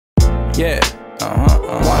Yeah,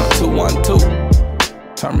 1, 2, 1, 2.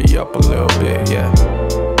 Turn me up a little bit, yeah.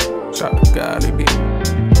 Shout to God,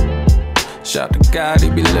 shout to God, he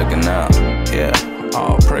be looking out. Yeah,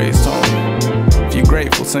 all praise to him. If you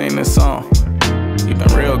grateful, sing this song. You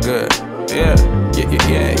been real good. Yeah,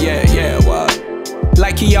 what?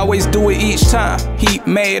 Like he always do it each time. He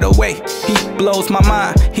made a way, he blows my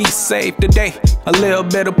mind. He saved the day. A little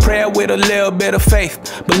bit of prayer with a little bit of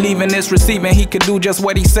faith. Believing is receiving, he could do just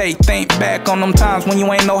what he say. Think back on them times when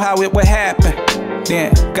you ain't know how it would happen.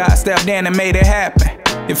 Then God stepped in and made it happen.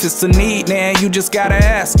 If it's a need, then you just gotta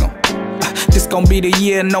ask him. This gon' be the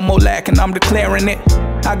year, no more lacking, I'm declaring it.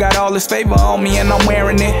 I got all his favor on me and I'm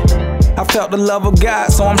wearing it. I felt the love of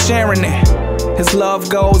God, so I'm sharing it. His love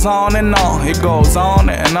goes on and on, it goes on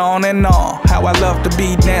and on and on. How I love to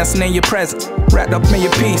be dancing in your presence, wrapped up in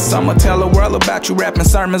your peace. I'ma tell the world about you rapping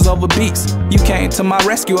sermons over beats. You came to my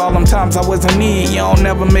rescue all them times I was in need. You don't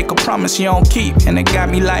never make a promise you don't keep, and it got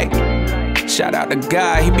me like, shout out to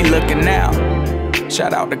God, he be looking out.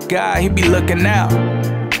 Shout out to God, he be looking out.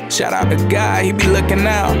 Shout out to God, he be looking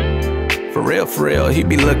out. For real, he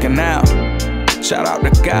be looking out. Shout out to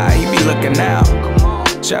God, he be looking out.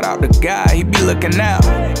 Shout out to God, he be looking out.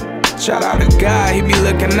 Shout out to God, he be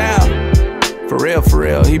looking out. For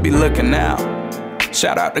real, he be looking out.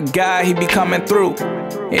 Shout out to God, he be coming through.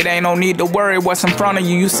 It ain't no need to worry what's in front of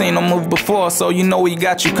you. You seen him move before, so you know he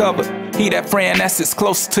got you covered. He that friend that sits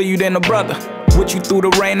closer to you than a brother. With you through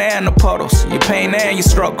the rain and the puddles, your pain and your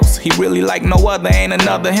struggles. He really like no other, ain't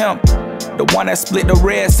another him. The one that split the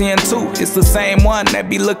Red Sea in two. It's the same one that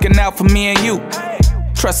be looking out for me and you.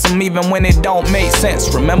 Trust him even when it don't make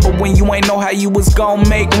sense. Remember when you ain't know how you was gon'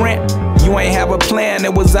 make rent? You ain't have a plan,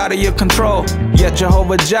 it was out of your control. Yet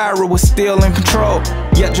Jehovah Jireh was still in control.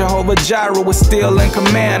 Yet Jehovah Jireh was still in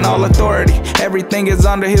command. All authority, everything is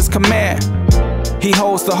under his command. He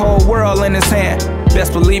holds the whole world in his hand.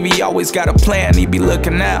 Best believe he always got a plan, he be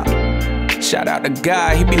looking out. Shout out to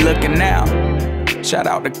God, he be looking out. Shout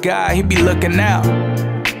out to God, he be looking out.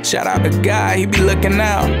 Shout out to God, he be looking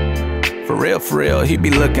out. For real, he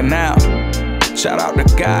be looking out. Shout out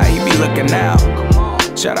to God, he be looking out.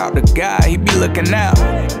 Shout out to God, he be looking out.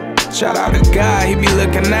 Shout out to God, he be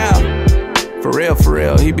looking out. For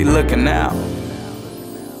real, he be looking out.